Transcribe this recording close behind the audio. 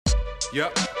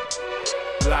Yup.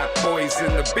 Block boys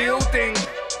in the building.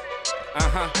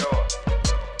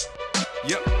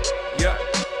 Yup.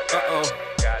 Got a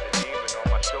demon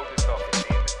on my shoulder talking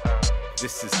demon time.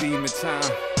 This is demon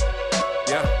time.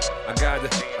 Yeah, I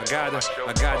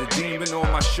got a demon on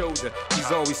my shoulder.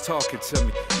 He's always talking to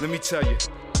me. Let me tell you.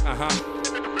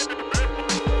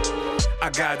 I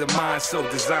got a mind so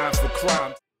designed for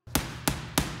crime.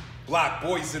 Block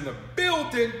boys in the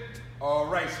building. All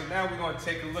right, so now we're going to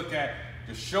take a look at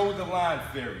the shoulder line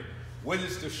theory. What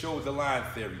is the shoulder line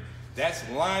theory? That's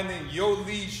lining your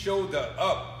lead shoulder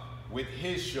up with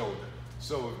his shoulder.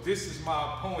 So if this is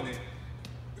my opponent,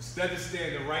 instead of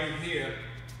standing right here,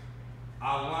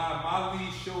 I'll line my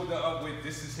lead shoulder up with,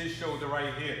 this is his shoulder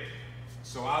right here.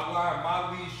 So I line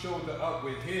my lead shoulder up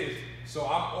with his, so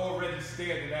I'm already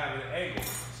standing at an angle.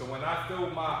 So when I throw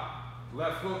my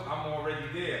left hook, I'm already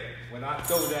there. When I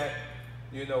throw that,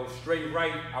 straight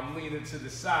right, I'm leaning to the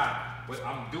side. But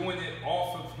I'm doing it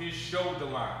off of his shoulder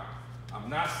line. I'm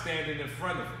not standing in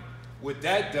front of him. What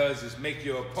that does is make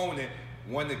your opponent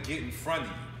want to get in front of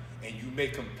you. And you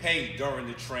make him pay during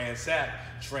the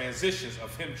transitions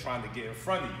of him trying to get in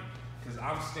front of you. Because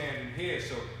I'm standing here,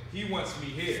 so he wants me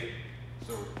here.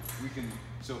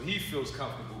 So he feels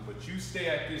comfortable. But you stay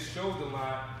at this shoulder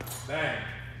line, bang,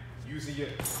 using your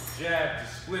jab to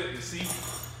split. And see,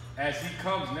 as he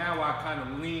comes, now I kind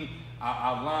of lean,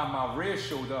 I line my rear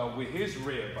shoulder up with his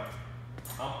rear, but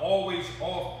I'm always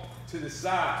off to the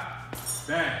side.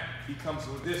 Bang, he comes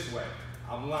this way.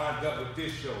 I'm lined up with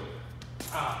this shoulder.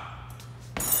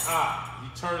 He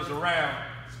turns around,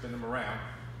 spin him around.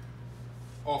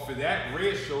 Off of that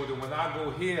rear shoulder, when I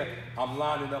go here, I'm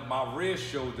lining up my rear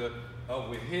shoulder up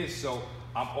with his, so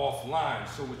I'm offline.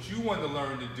 So what you want to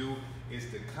learn to do is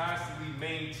to constantly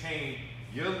maintain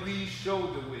your lead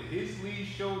shoulder with his lead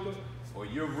shoulder, or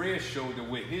your rear shoulder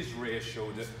with his rear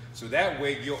shoulder, so that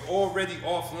way you're already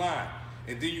offline.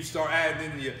 And then you start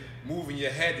adding in your moving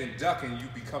your head and ducking, you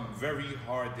become very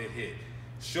hard to hit.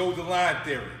 Shoulder line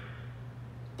theory.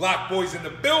 Block boys in the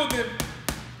building.